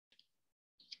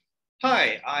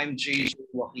Hi, I'm JJ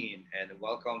Joaquin, and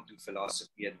welcome to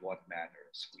Philosophy and What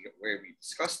Matters, where we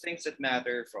discuss things that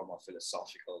matter from a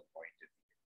philosophical point of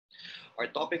view. Our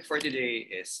topic for today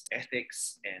is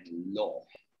ethics and law.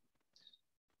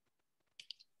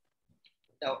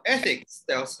 Now, ethics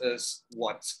tells us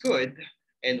what's good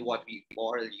and what we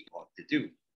morally ought to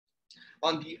do.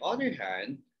 On the other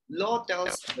hand, law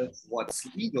tells us what's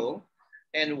legal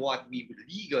and what we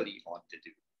legally ought to do.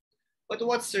 But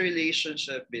what's the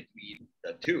relationship between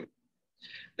the two?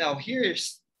 Now,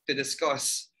 here's to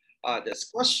discuss this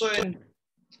question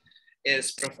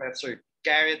is Professor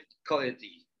Garrett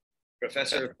Cullity,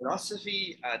 Professor of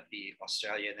Philosophy at the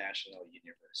Australian National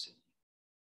University.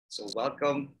 So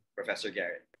welcome, Professor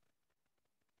Garrett.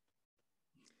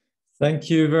 Thank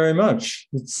you very much.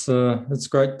 It's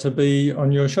great to be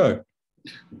on your show.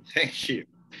 Thank you.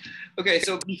 Okay,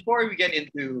 so before we get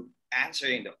into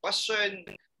answering the question,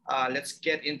 let's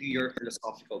get into your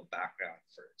philosophical background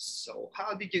first. So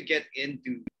how did you get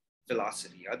into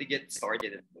philosophy? How did you get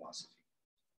started in philosophy?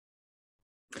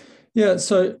 Yeah,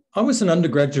 so I was an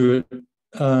undergraduate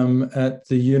at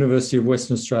the University of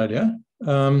Western Australia.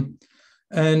 And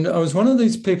I was one of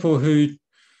these people who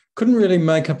couldn't really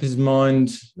make up his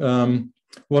mind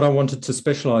what I wanted to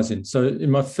specialise in. So in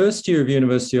my first year of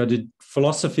university, I did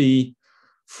philosophy,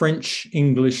 French,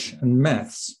 English, and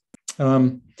maths.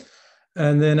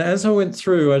 And then as I went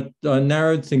through, I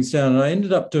narrowed things down, and I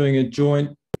ended up doing a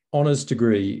joint honours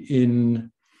degree in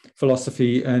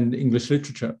philosophy and English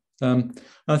literature.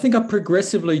 I think I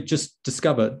progressively just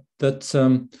discovered that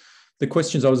the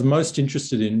questions I was most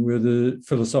interested in were the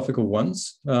philosophical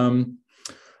ones, and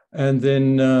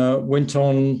then went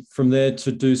on from there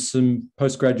to do some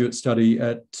postgraduate study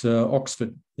at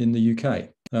Oxford in the UK,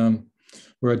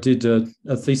 where I did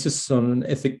a thesis on an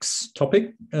ethics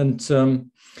topic,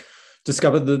 and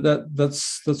discovered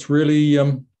that's really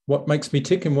what makes me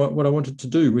tick and what I wanted to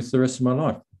do with the rest of my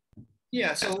life.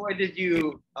 Yeah, so why did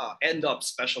you end up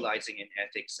specializing in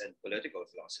ethics and political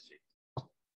philosophy?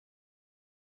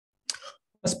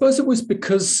 I suppose it was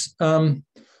because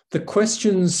the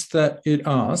questions that it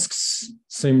asks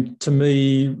seem to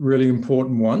me really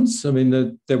important ones. I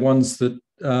mean, they're ones that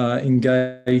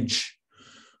engage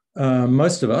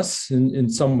most of us in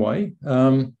some way.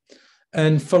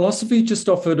 And philosophy just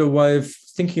offered a way of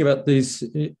thinking about these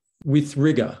with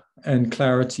rigor and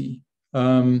clarity.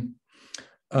 And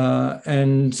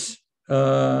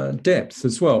depth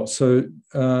as well. So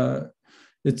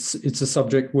it's a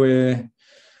subject where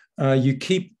you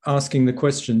keep asking the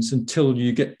questions until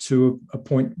you get to a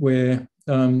point where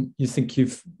you think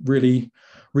you've really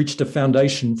reached a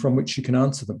foundation from which you can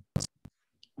answer them.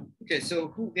 Okay, so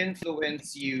who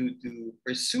influenced you to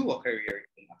pursue a career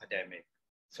in academic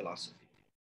philosophy?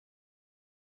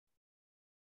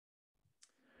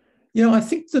 Yeah, I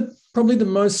think that probably the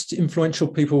most influential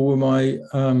people were my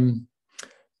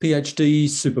PhD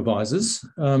supervisors.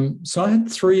 So I had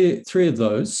three of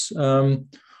those. One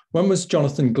was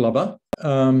Jonathan Glover.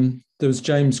 There was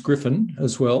James Griffin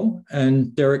as well,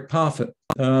 and Derek Parfit.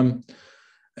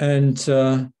 And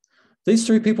these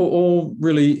three people all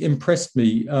really impressed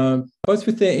me, both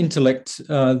with their intellect,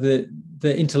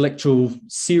 their intellectual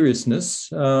seriousness,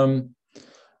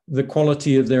 the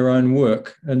quality of their own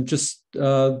work, and just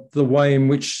the way in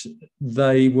which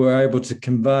they were able to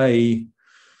convey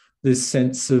this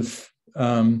sense of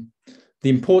the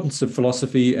importance of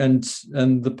philosophy and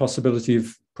the possibility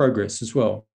of progress as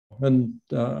well. And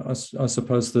I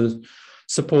suppose the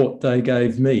support they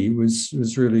gave me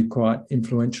was really quite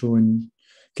influential in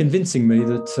convincing me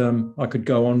that I could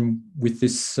go on with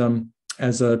this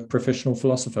as a professional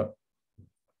philosopher.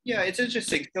 Yeah, it's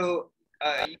interesting. So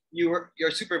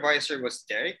your supervisor was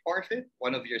Derek Parfit,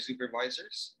 one of your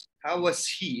supervisors. How was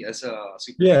he as a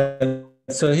supervisor?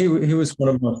 Yeah, so he was one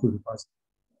of my supervisors.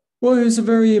 Well, he was a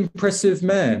very impressive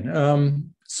man.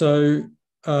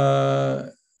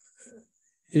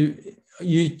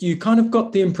 You kind of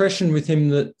got the impression with him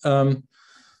that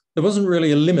there wasn't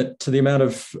really a limit to the amount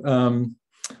of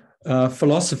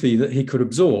philosophy that he could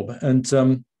absorb, and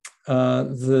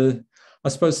I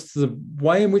suppose the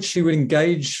way in which he would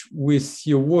engage with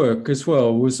your work as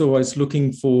well was always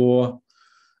looking for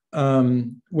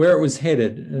where it was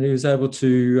headed, and he was able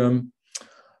to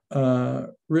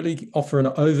really offer an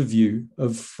overview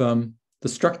of the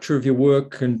structure of your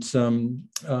work and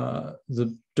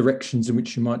the directions in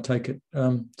which you might take it.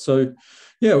 So,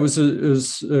 yeah, it was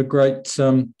a great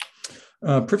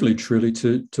privilege, really,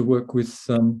 to work with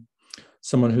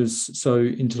someone who's so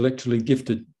intellectually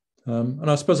gifted. And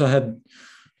I suppose I had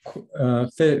a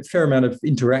fair amount of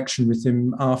interaction with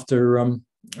him after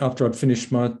I'd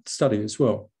finished my study as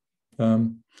well.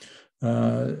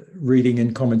 reading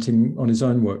and commenting on his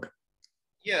own work.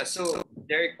 Yeah, so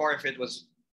Derek Parfit was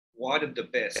one of the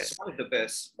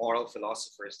best moral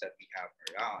philosophers that we have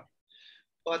around.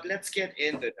 But let's get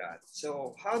into that.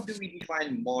 So, how do we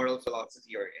define moral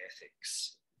philosophy or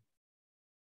ethics?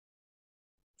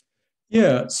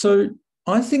 Yeah, so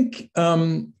I think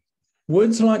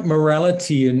words like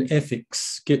morality and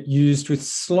ethics get used with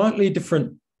slightly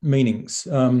different meanings.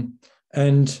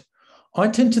 And I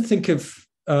tend to think of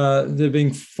there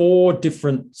being four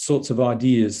different sorts of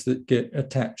ideas that get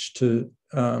attached to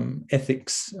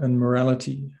ethics and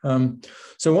morality.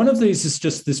 So one of these is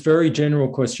just this very general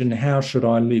question, how should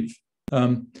I live?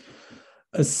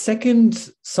 A second,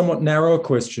 somewhat narrower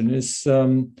question is,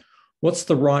 what's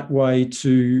the right way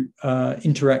to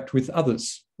interact with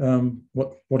others?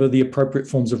 What are the appropriate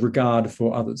forms of regard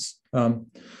for others?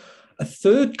 A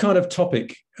third kind of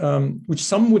topic, which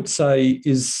some would say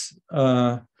is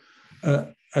a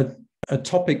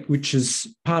topic which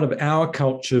is part of our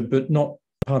culture, but not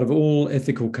part of all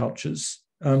ethical cultures,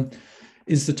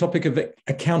 is the topic of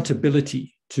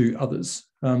accountability to others.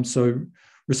 So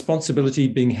responsibility,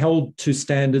 being held to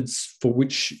standards for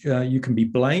which you can be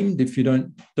blamed if you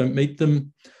don't meet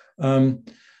them,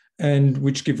 and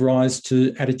which give rise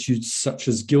to attitudes such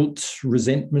as guilt,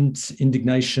 resentment,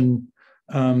 indignation,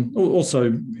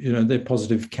 also, their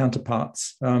positive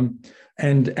counterparts,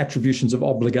 and attributions of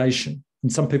obligation.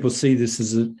 And some people see this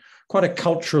as quite a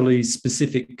culturally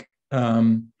specific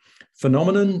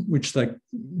phenomenon, which they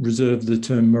reserve the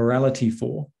term morality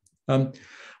for. And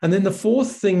then the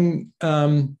fourth thing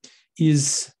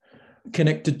is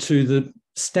connected to the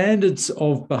standards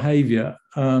of behaviour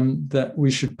that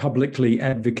we should publicly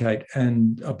advocate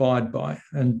and abide by.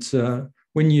 And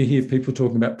when you hear people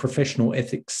talking about professional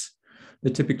ethics,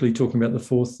 they're typically talking about the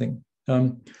fourth thing.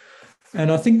 And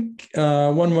I think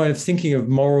one way of thinking of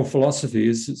moral philosophy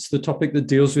is it's the topic that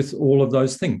deals with all of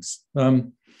those things.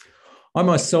 I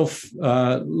myself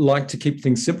like to keep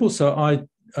things simple, so I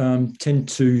tend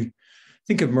to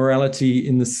think of morality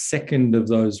in the second of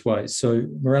those ways. So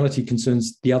morality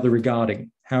concerns the other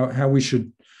regarding, how we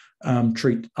should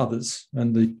treat others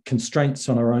and the constraints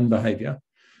on our own behaviour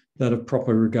that a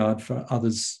proper regard for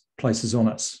others places on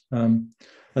us.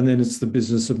 And then it's the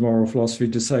business of moral philosophy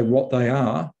to say what they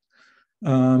are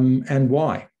and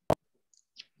why.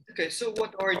 Okay, so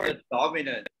what are the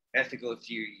dominant ethical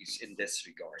theories in this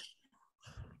regard?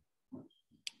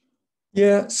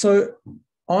 Yeah, so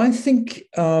I think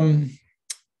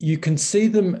you can see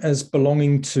them as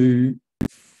belonging to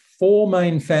four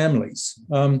main families.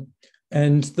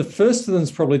 And the first of them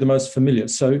is probably the most familiar.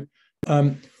 So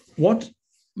what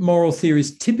moral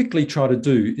theories typically try to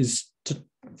do is to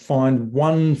find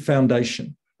one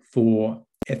foundation for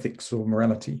ethics or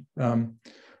morality.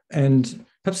 And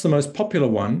perhaps the most popular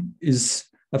one is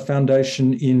a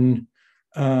foundation in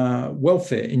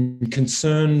welfare, in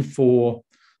concern for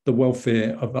the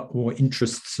welfare of or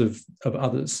interests of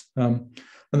others.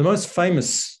 And the most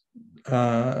famous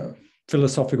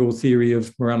philosophical theory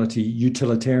of morality,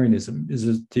 utilitarianism, is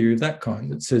a theory of that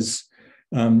kind that says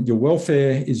your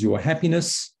welfare is your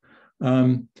happiness,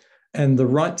 and the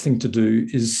right thing to do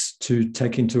is to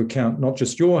take into account not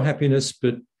just your happiness,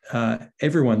 but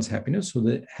everyone's happiness, or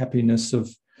the happiness of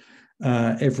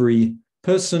every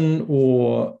person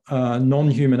or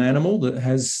non-human animal that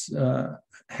has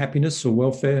happiness or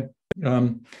welfare,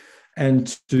 and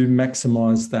to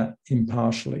maximise that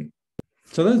impartially.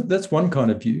 So that's one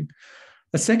kind of view.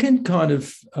 A second kind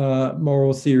of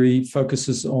moral theory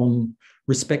focuses on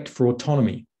respect for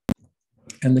autonomy,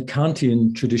 and the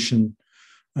Kantian tradition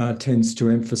tends to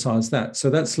emphasise that. So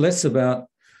that's less about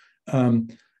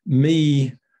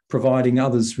me providing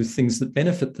others with things that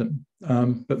benefit them,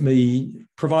 but me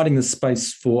providing the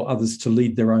space for others to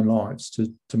lead their own lives,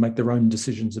 to make their own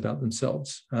decisions about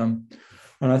themselves.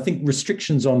 And I think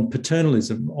restrictions on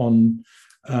paternalism, on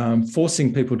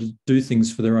forcing people to do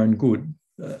things for their own good,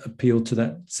 appeal to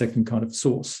that second kind of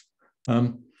source.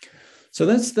 So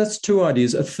that's two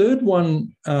ideas. A third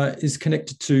one is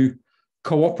connected to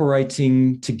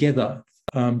cooperating together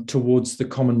towards the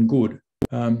common good.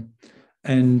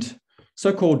 And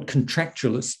so-called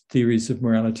contractualist theories of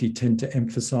morality tend to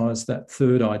emphasise that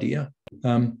third idea.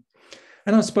 And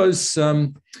I suppose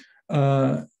in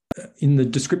the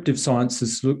descriptive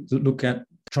sciences look at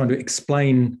trying to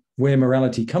explain where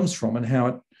morality comes from and how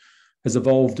it has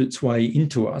evolved its way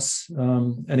into us,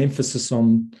 an emphasis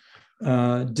on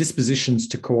dispositions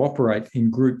to cooperate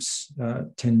in groups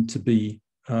tend to be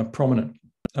prominent.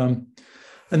 And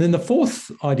then the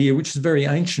fourth idea, which is a very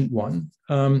ancient one,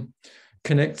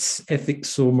 connects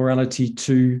ethics or morality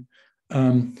to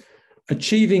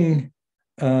achieving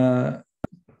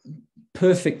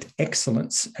perfect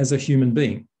excellence as a human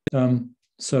being.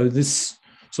 So this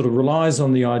sort of relies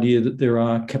on the idea that there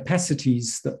are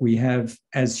capacities that we have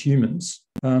as humans,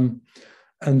 and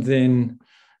then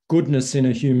goodness in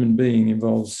a human being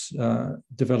involves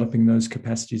developing those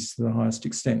capacities to the highest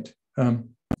extent. And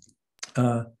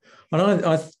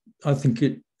I think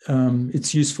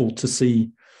it's useful to see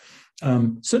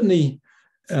certainly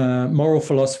moral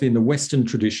philosophy in the Western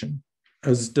tradition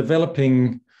as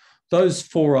developing those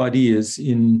four ideas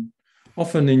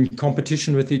often in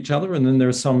competition with each other, and then there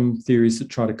are some theories that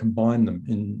try to combine them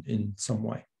in some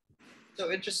way.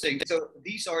 So interesting. So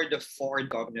these are the four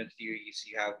dominant theories.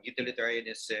 You have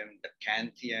utilitarianism, the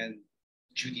Kantian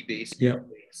duty-based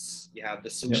theories. You have the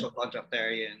social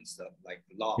contractarians, like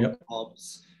Locke,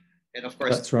 Hobbes, and of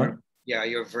course, that's right.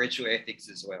 Your virtue ethics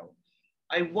as well.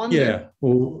 I wonder.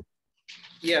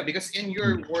 Because in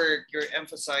your work you're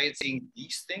emphasizing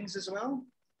these things as well.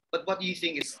 But what do you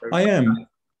think is I am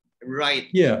right?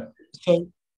 Yeah.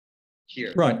 So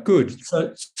here. Right. Good.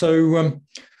 So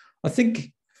I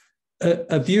think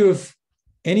a view of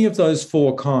any of those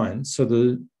four kinds, so the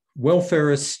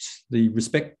welfarist, the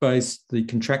respect-based, the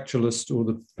contractualist, or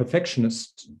the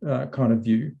perfectionist kind of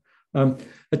view, are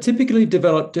typically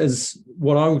developed as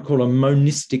what I would call a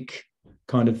monistic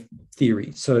kind of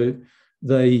theory. So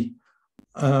they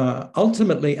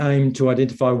ultimately aim to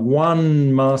identify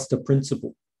one master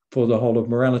principle for the whole of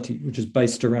morality, which is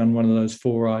based around one of those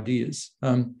four ideas.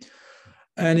 And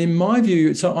in my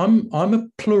view, so I'm a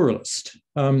pluralist.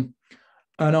 And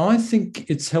I think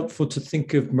it's helpful to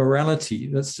think of morality,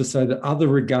 that's to say the other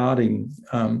regarding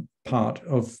part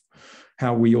of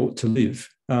how we ought to live,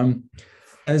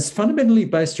 as fundamentally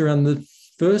based around the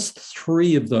first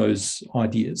three of those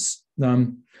ideas.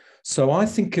 So I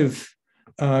think of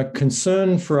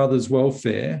concern for others'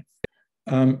 welfare,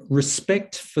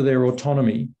 respect for their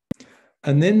autonomy,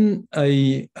 and then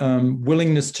a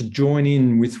willingness to join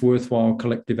in with worthwhile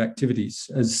collective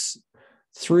activities as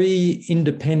three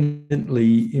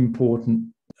independently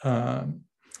important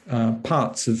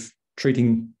parts of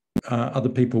treating other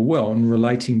people well and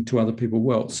relating to other people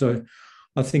well. So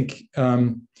I think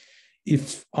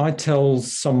if I tell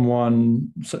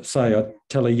someone, say I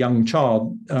tell a young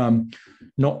child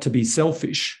not to be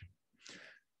selfish,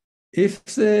 if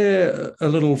they're a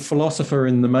little philosopher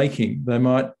in the making, they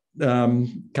might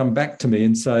come back to me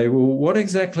and say, well, what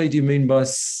exactly do you mean by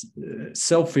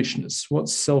selfishness?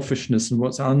 What's selfishness and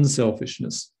what's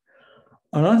unselfishness?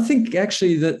 And I think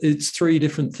actually that it's three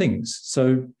different things.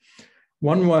 So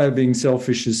one way of being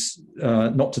selfish is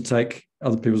not to take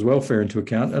other people's welfare into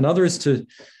account. Another is to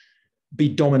be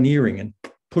domineering and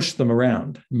push them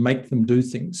around, make them do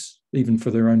things, even for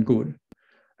their own good.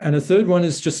 And a third one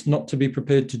is just not to be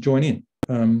prepared to join in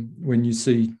when you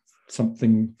see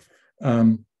something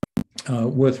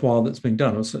worthwhile that's being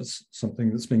done, or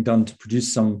something that's being done to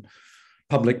produce some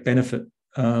public benefit,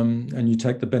 and you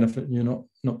take the benefit and you're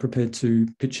not prepared to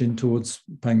pitch in towards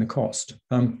paying the cost.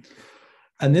 And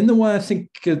then the way I think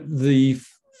the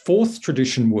fourth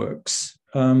tradition works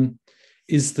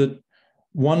is that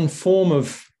one form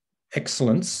of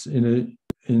excellence in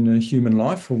a human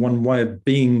life, or one way of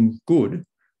being good,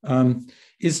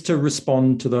 is to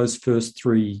respond to those first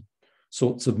three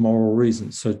sorts of moral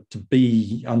reasons. So to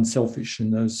be unselfish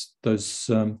in those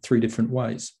three different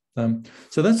ways.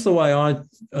 So that's the way I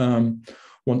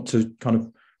want to kind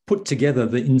of put together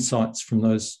the insights from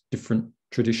those different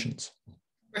traditions.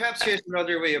 Perhaps here's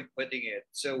another way of putting it.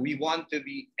 So we want to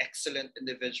be excellent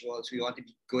individuals. We want to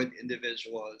be good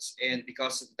individuals. And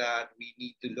because of that, we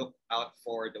need to look out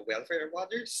for the welfare of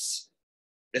others,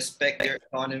 respect their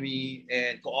autonomy,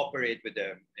 and cooperate with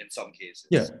them in some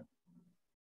cases.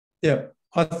 Yeah,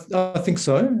 I think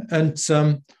so. And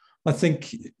I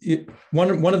think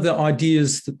one of the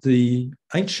ideas that the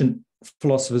ancient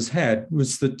philosophers had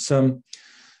was that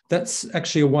that's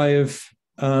actually a way of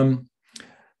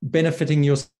benefiting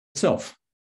yourself.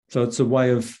 So it's a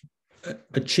way of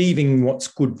achieving what's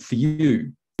good for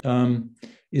you,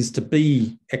 is to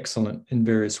be excellent in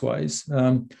various ways.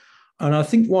 And I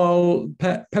think while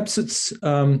perhaps it's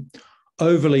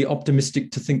overly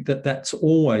optimistic to think that that's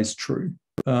always true,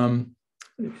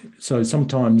 so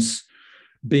sometimes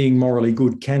being morally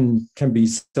good can be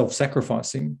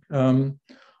self-sacrificing.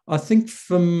 I think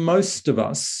for most of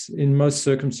us, in most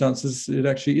circumstances, it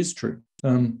actually is true.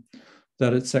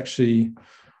 That it's actually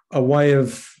a way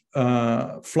of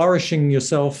flourishing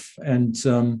yourself and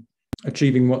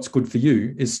achieving what's good for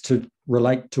you is to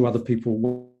relate to other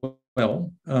people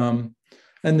well. And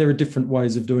there are different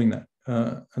ways of doing that.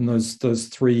 And those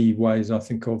three ways I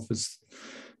think of as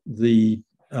the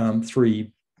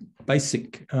three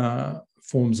basic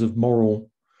forms of moral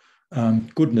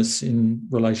goodness in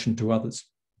relation to others.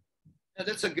 Now,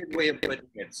 that's a good way of putting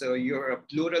it. So you're a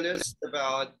pluralist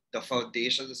about the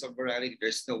foundations of morality.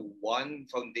 There's no one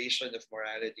foundation of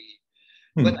morality.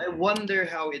 But I wonder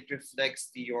how it reflects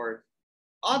to your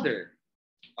other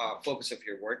focus of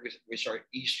your work, which are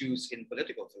issues in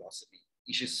political philosophy,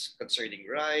 issues concerning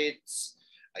rights,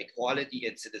 equality,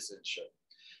 and citizenship.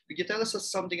 Could you tell us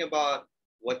something about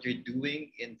what you're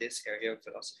doing in this area of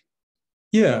philosophy?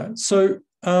 Yeah, so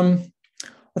I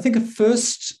think a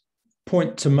first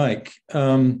point to make,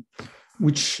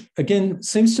 which again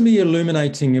seems to me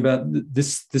illuminating about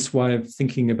this way of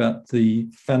thinking about the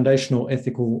foundational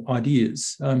ethical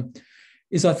ideas,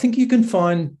 is I think you can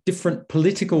find different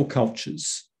political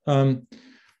cultures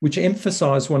which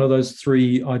emphasize one of those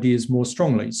three ideas more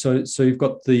strongly. So you've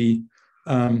got the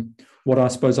what I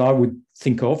suppose I would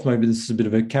think of, maybe this is a bit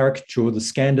of a caricature, the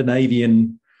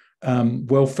Scandinavian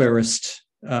welfarist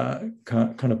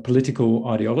kind of political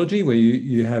ideology, where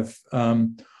you have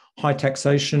high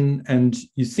taxation and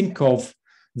you think of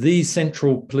the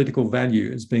central political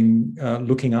value as being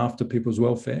looking after people's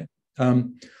welfare.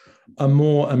 A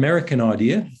more American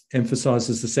idea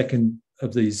emphasizes the second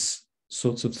of these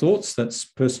sorts of thoughts, that's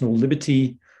personal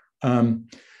liberty,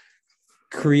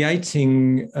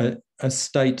 creating a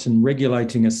state and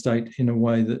regulating a state in a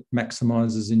way that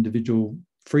maximizes individual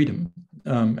freedom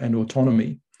and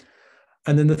autonomy.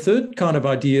 And then the third kind of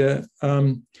idea,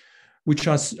 which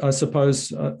I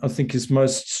suppose I think is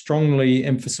most strongly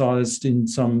emphasized in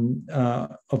some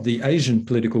of the Asian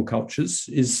political cultures,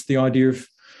 is the idea of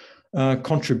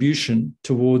contribution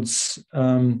towards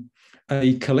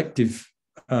a collective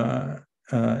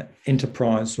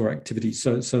enterprise or activity.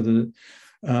 So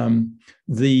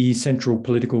the central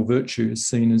political virtue is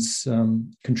seen as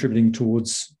contributing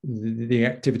towards the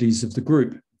activities of the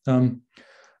group.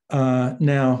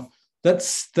 Now,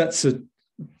 that's a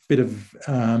bit of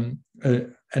an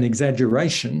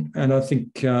exaggeration, and I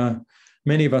think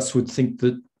many of us would think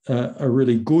that a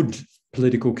really good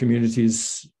political community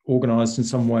is organised in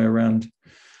some way around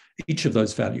each of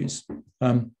those values.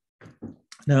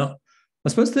 Now, I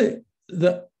suppose the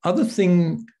other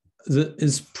thing that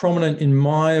is prominent in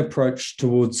my approach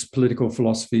towards political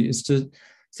philosophy is to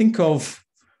think of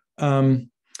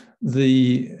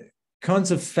the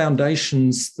kinds of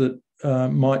foundations that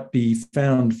might be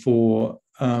found for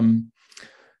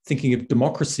thinking of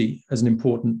democracy as an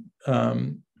important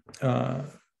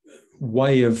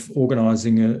way of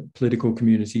organising a political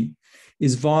community,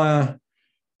 is via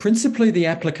principally the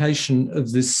application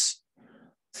of this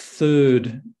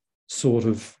third sort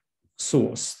of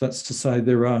source. That's to say,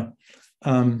 there are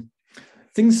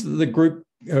things that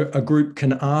a group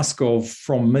can ask of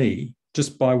from me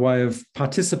just by way of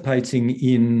participating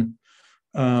in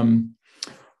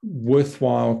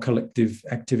worthwhile collective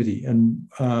activity. And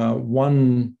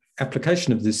one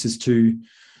application of this is to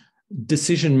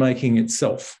decision-making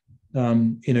itself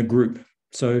in a group.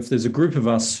 So if there's a group of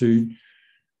us who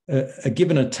are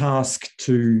given a task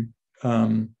to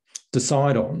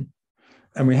decide on,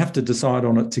 and we have to decide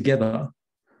on it together,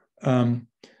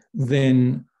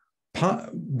 then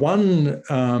one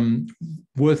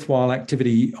worthwhile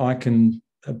activity I can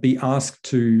be asked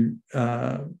to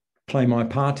play my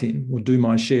part in or do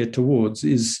my share towards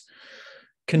is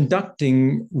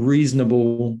conducting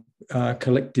reasonable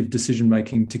collective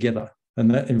decision-making together. And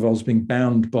that involves being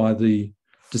bound by the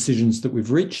decisions that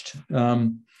we've reached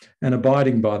and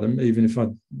abiding by them, even if I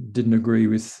didn't agree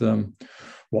with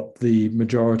what the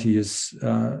majority has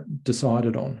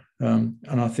decided on. And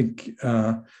I think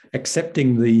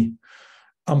accepting the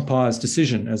umpire's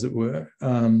decision, as it were,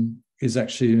 is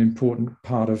actually an important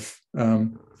part of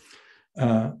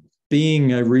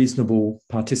being a reasonable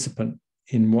participant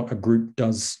in what a group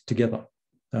does together.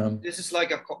 This is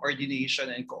like a coordination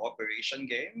and cooperation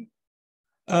game?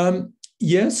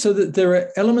 Yeah, so that there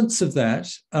are elements of that,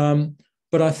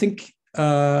 but I think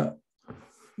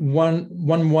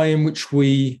one way in which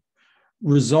we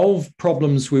resolve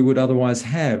problems we would otherwise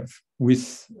have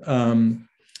with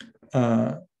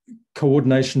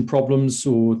coordination problems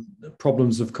or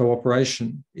problems of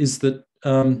cooperation is that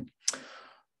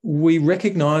we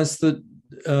recognise that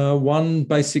one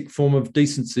basic form of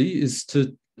decency is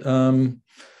to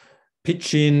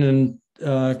pitch in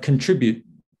and contribute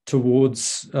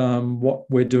towards what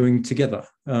we're doing together.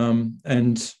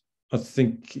 And I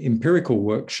think empirical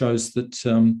work shows that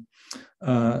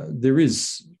there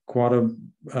is quite a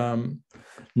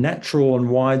natural and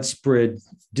widespread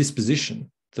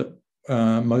disposition that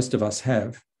most of us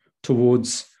have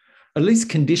towards at least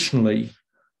conditionally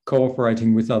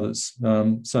cooperating with others,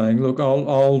 saying, look,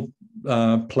 I'll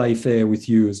play fair with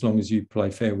you as long as you play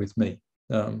fair with me.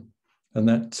 and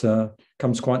that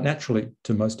comes quite naturally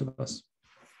to most of us.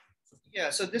 Yeah,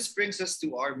 so this brings us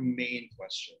to our main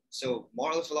question. So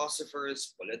moral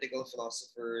philosophers, political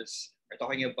philosophers are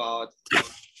talking about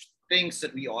things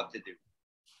that we ought to do,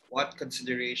 what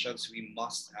considerations we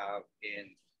must have in,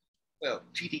 well,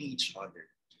 treating each other.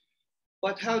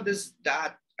 But how does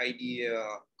that idea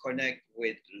connect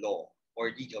with law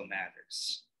or legal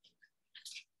matters?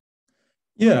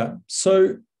 Yeah,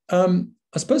 so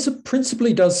I suppose it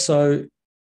principally does so,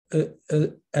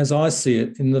 as I see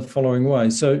it, in the following way.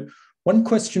 So one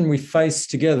question we face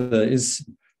together is,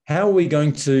 how are we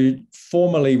going to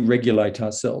formally regulate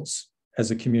ourselves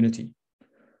as a community?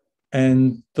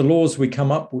 And the laws we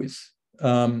come up with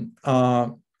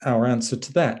are our answer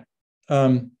to that.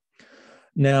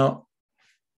 Now,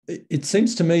 it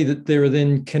seems to me that there are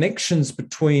then connections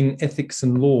between ethics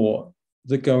and law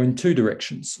that go in two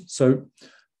directions. So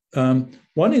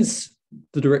one is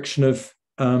the direction of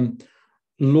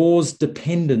law's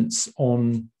dependence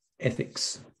on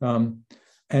ethics.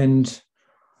 And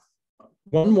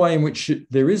one way in which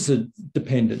there is a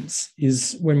dependence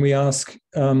is when we ask,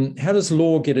 how does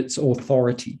law get its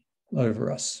authority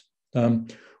over us?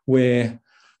 Where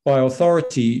by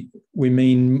authority, we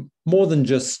mean more than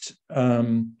just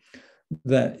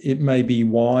that it may be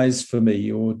wise for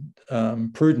me or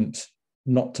prudent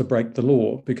not to break the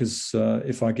law, because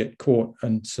if I get caught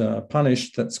and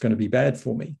punished, that's going to be bad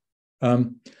for me.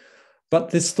 But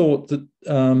this thought that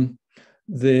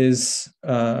there's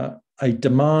a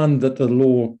demand that the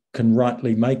law can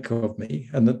rightly make of me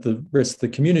and that the rest of the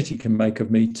community can make of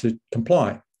me to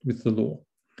comply with the law.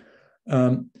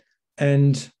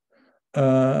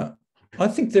 I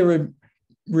think there are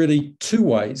really two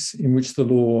ways in which the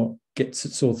law gets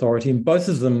its authority, and both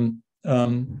of them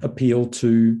appeal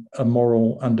to a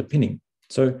moral underpinning.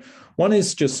 So one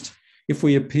is just if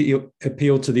we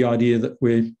appeal to the idea that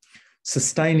we're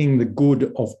sustaining the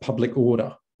good of public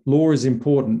order. Law is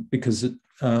important because it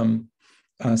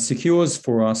secures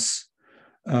for us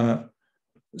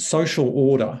social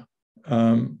order,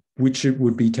 which it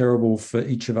would be terrible for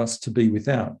each of us to be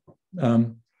without.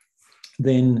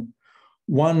 Then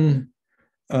one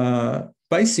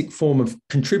basic form of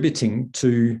contributing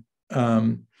to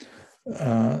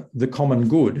the common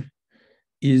good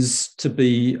is to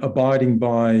be abiding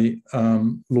by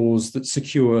laws that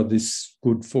secure this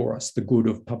good for us, the good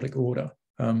of public order.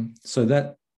 So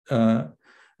that,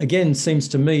 again, seems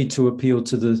to me to appeal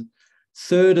to the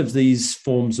third of these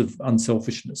forms of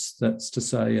unselfishness. That's to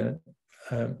say,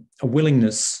 a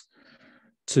willingness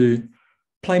to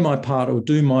play my part or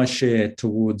do my share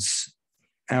towards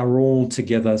our all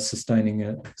together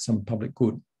sustaining some public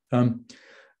good. And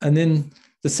then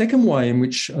the second way in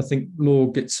which I think law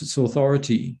gets its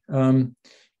authority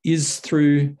is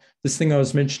through this thing I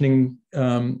was mentioning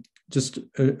just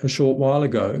a short while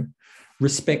ago,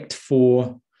 respect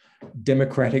for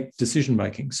democratic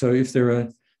decision-making. So if there are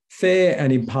fair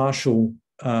and impartial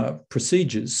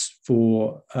procedures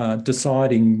for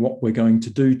deciding what we're going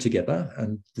to do together,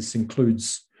 and this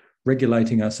includes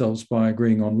regulating ourselves by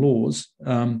agreeing on laws,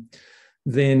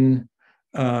 then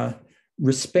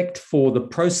respect for the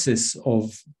process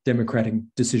of democratic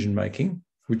decision-making,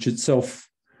 which itself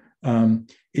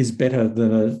is better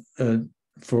than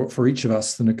for each of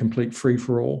us than a complete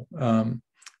free-for-all,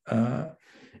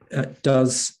 it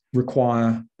does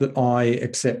require that I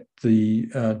accept the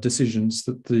decisions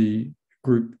that the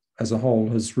group as a whole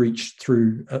has reached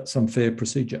through some fair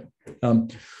procedure.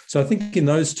 So I think in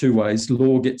those two ways,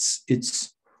 law gets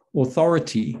its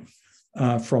authority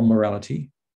from morality.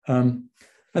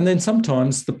 And then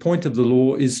sometimes the point of the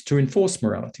law is to enforce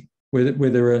morality, where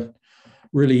there are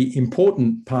really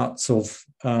important parts of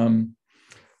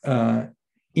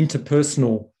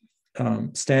interpersonal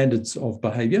standards of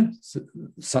behaviour,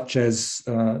 such as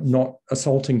not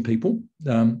assaulting people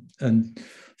and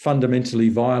fundamentally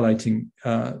violating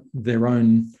their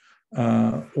own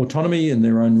autonomy and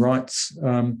their own rights,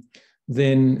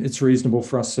 then it's reasonable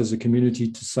for us as a community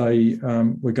to say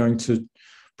we're going to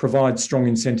provide strong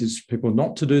incentives for people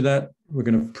not to do that. We're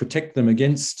going to protect them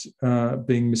against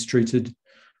being mistreated.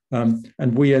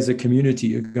 And we as a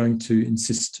community are going to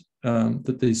insist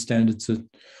that these standards are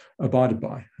abided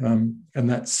by. And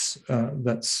that's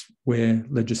where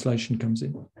legislation comes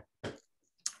in.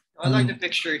 I like the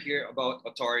picture here about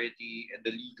authority and the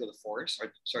legal force,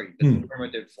 or sorry, the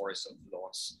normative force of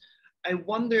laws. I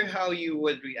wonder how you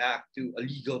would react to a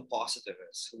legal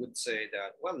positivist who would say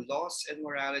that, well, laws and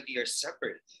morality are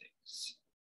separate things.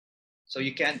 So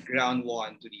you can't ground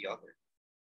one to the other.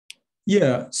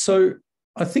 Yeah, so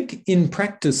I think in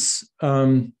practice,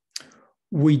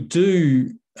 we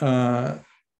do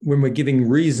when we're giving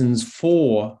reasons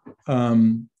for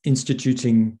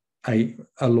instituting a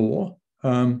law,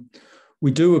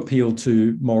 we do appeal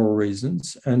to moral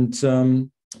reasons, and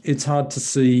it's hard to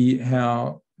see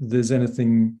how there's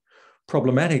anything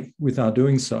problematic with our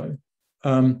doing so.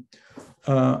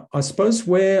 I suppose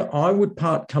where I would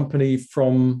part company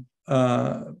from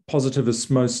positivists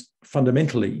most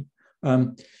fundamentally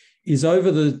is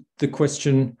over the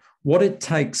question what it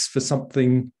takes for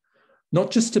something not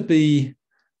just to be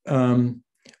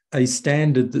a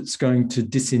standard that's going to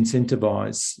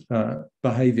disincentivize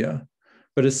behaviour,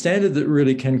 but a standard that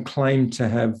really can claim to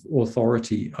have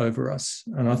authority over us.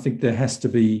 And I think there has to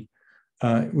be,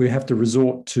 we have to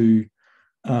resort to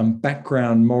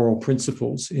background moral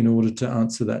principles in order to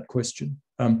answer that question.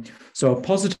 So a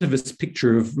positivist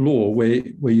picture of law where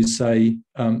you say,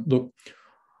 look,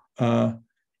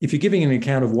 if you're giving an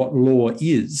account of what law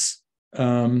is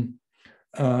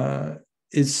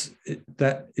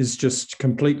that is just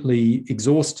completely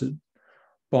exhausted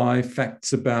by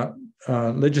facts about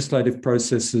legislative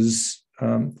processes,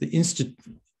 the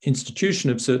institution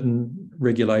of certain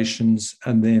regulations,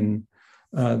 and then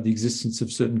the existence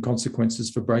of certain consequences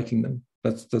for breaking them.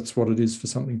 That's what it is for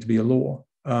something to be a law.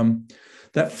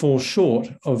 That falls short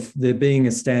of there being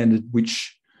a standard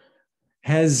which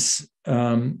has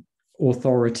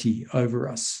authority over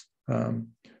us.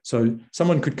 So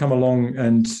someone could come along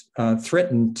and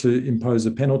threaten to impose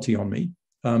a penalty on me,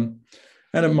 and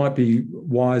it might be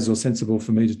wise or sensible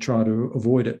for me to try to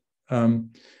avoid it.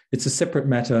 It's a separate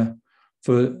matter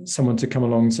for someone to come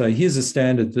along and say, here's a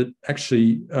standard that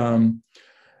actually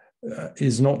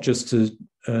is not just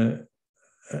an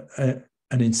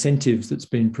incentive that's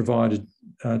been provided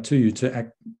to you to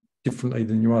act differently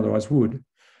than you otherwise would,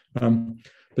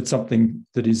 but something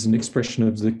that is an expression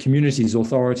of the community's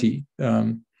authority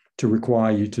to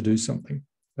require you to do something.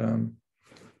 And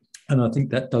I think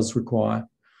that does require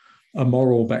a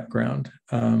moral background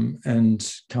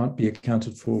and can't be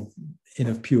accounted for in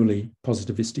a purely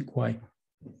positivistic way.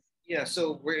 Yeah,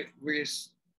 so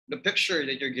the picture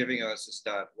that you're giving us is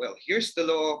that, well, here's the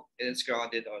law and it's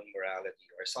grounded on morality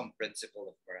or some principle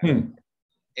of morality.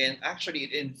 And actually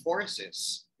it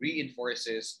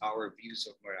reinforces our views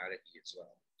of morality as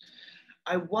well.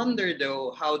 I wonder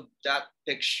though how that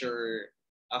picture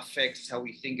affects how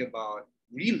we think about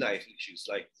real life issues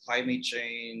like climate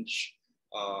change,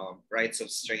 rights of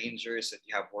strangers that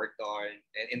you have worked on,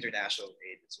 and international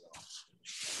aid as well.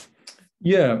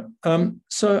 Yeah,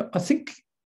 so I think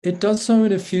it does so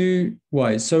in a few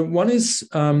ways. So one is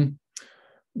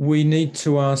we need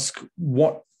to ask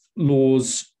what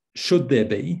laws should there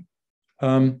be?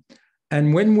 And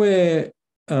when we're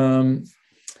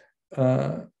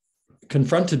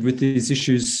confronted with these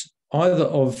issues, either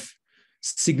of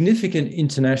significant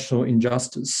international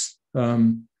injustice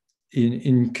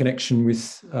in connection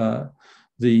with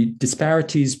the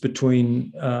disparities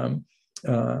between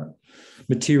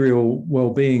material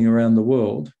well-being around the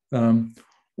world,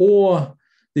 or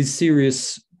these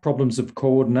serious problems of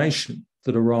coordination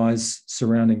that arise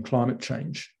surrounding climate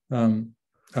change,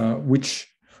 which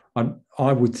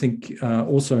I would think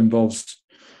also involves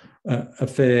a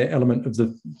fair element of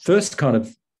the first kind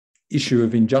of issue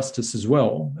of injustice as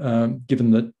well,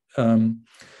 given that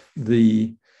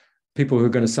the people who are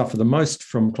going to suffer the most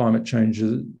from climate change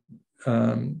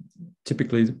are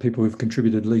typically the people who've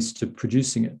contributed least to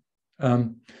producing it.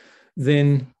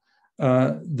 Then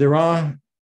there are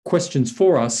questions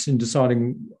for us in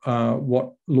deciding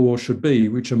what law should be,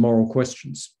 which are moral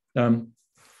questions.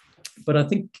 But I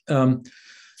think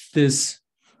there's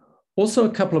also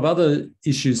a couple of other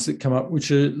issues that come up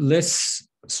which are less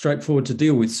straightforward to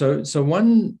deal with. So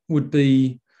one would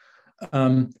be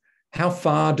how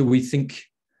far do we think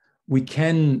we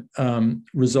can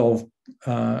resolve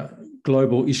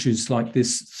global issues like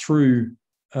this through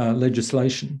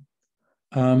legislation?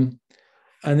 And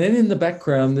then in the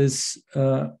background, there's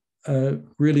a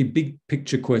really big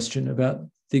picture question about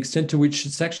the extent to which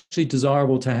it's actually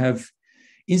desirable to have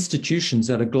institutions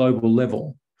at a global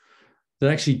level that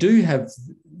actually do have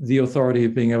the authority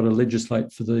of being able to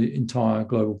legislate for the entire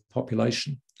global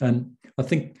population. And I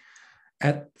think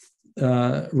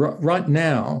right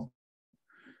now,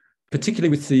 particularly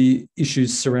with the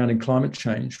issues surrounding climate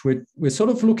change, we're sort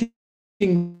of looking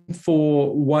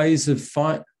for ways of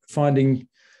finding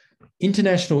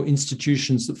international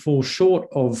institutions that fall short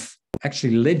of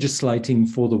actually legislating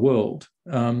for the world,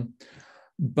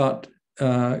 but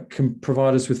can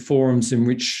provide us with forums in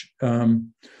which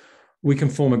we can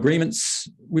form agreements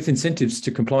with incentives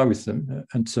to comply with them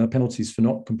and penalties for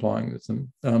not complying with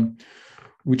them,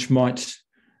 which might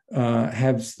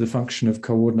have the function of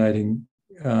coordinating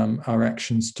our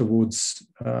actions towards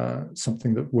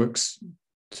something that works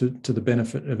to the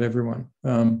benefit of everyone.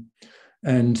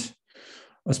 And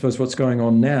I suppose what's going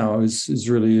on now is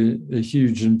really a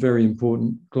huge and very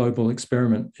important global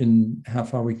experiment in how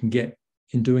far we can get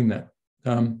in doing that.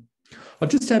 I'll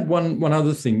just add one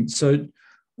other thing. So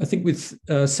I think with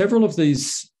several of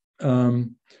these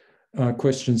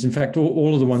questions, in fact,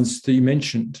 all of the ones that you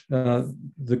mentioned,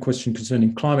 the question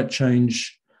concerning climate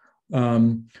change,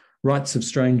 rights of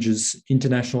strangers,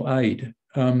 international aid,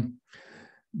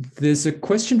 there's a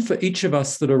question for each of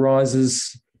us that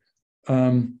arises,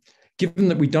 given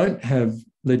that we don't have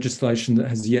legislation that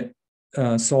has yet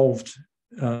solved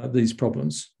these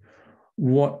problems,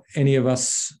 what any of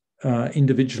us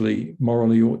individually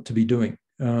morally ought to be doing.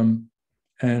 And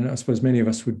I suppose many of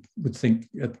us would think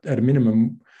at a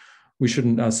minimum, we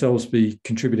shouldn't ourselves be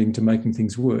contributing to making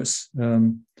things worse.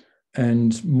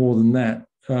 And more than that,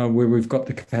 where we've got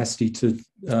the capacity to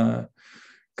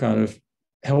kind of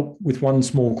help with one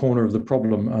small corner of the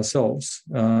problem ourselves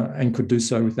and could do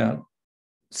so without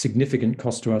significant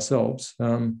cost to ourselves,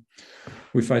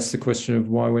 we face the question of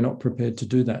why we're not prepared to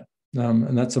do that.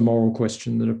 And that's a moral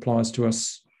question that applies to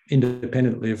us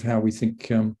independently of how we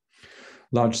think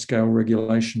large-scale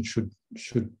regulation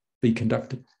should be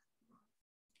conducted.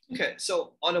 Okay,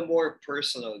 so on a more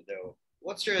personal note,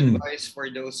 what's your advice for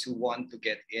those who want to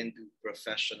get into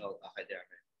professional academic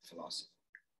philosophy?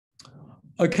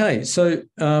 Okay, so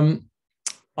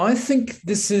I think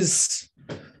this is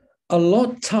a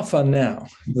lot tougher now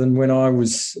than when I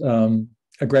was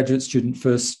a graduate student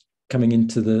first coming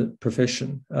into the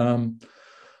profession.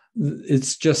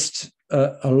 It's just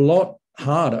a lot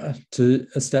harder to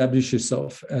establish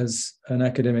yourself as an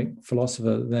academic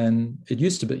philosopher than it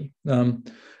used to be.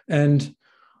 And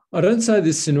I don't say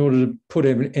this in order to put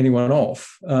anyone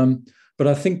off, but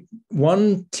I think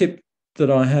one tip that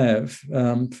I have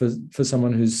for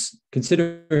someone who's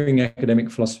considering academic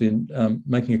philosophy and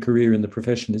making a career in the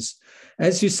profession is,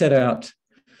 as you set out,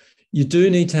 you do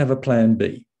need to have a plan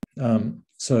B. Give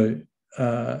it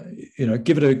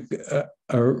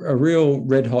a real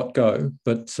red hot go,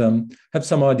 but have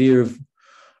some idea of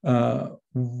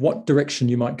what direction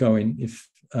you might go in if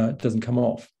it doesn't come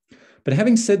off. But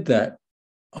having said that,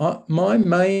 my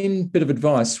main bit of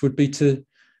advice would be to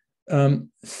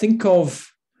think of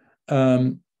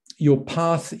your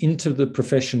path into the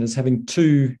profession as having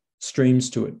two streams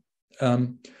to it.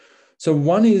 So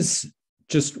one is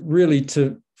just really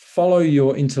to follow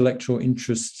your intellectual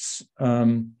interests,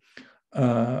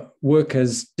 work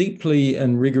as deeply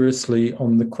and rigorously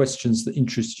on the questions that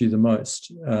interest you the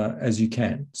most as you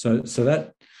can. So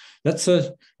that's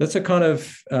a kind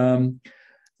of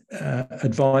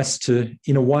advice to,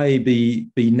 in a way, be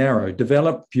narrow.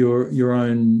 Develop your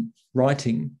own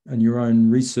writing and your own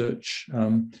research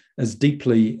as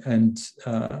deeply and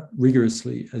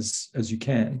rigorously as you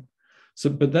can. So,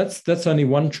 but that's only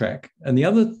one track, and the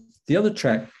other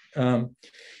track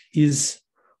is,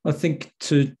 I think,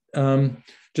 to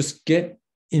just get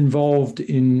involved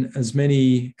in as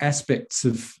many aspects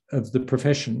of the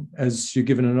profession as you're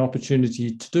given an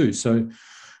opportunity to do. So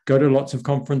go to lots of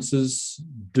conferences,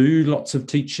 do lots of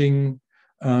teaching,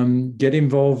 get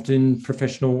involved in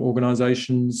professional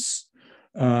organizations,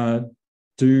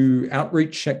 do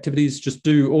outreach activities, just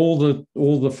do all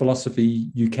the philosophy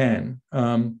you can,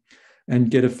 and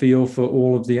get a feel for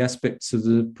all of the aspects of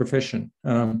the profession.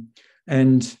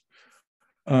 And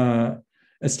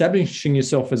establishing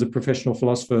yourself as a professional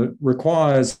philosopher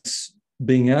requires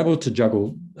being able to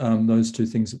juggle those two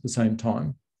things at the same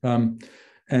time.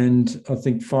 And I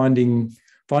think finding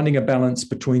a balance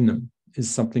between them is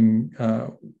something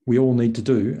we all need to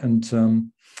do. And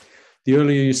the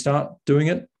earlier you start doing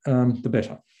it, the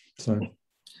better. So,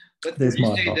 but would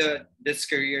you say that this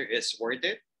career is worth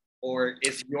it, or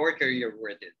is your career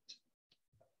worth it?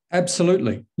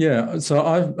 Absolutely, yeah.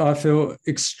 So I feel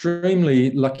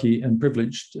extremely lucky and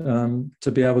privileged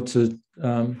to be able to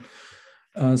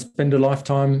spend a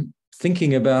lifetime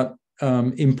thinking about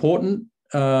important,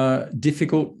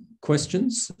 difficult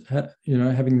questions.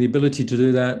 Having the ability to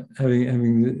do that,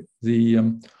 having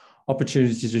the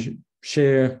opportunity to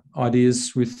share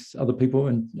ideas with other people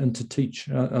and to teach.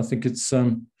 I think it's I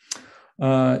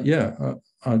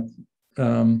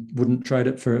wouldn't trade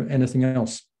it for anything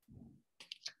else.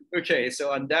 Okay,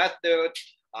 so on that note,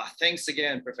 thanks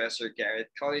again, Professor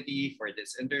Garrett Cullity, for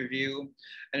this interview.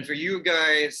 And for you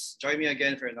guys, join me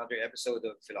again for another episode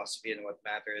of Philosophy and What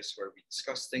Matters, where we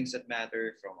discuss things that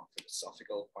matter from a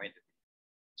philosophical point of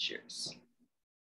view. Cheers.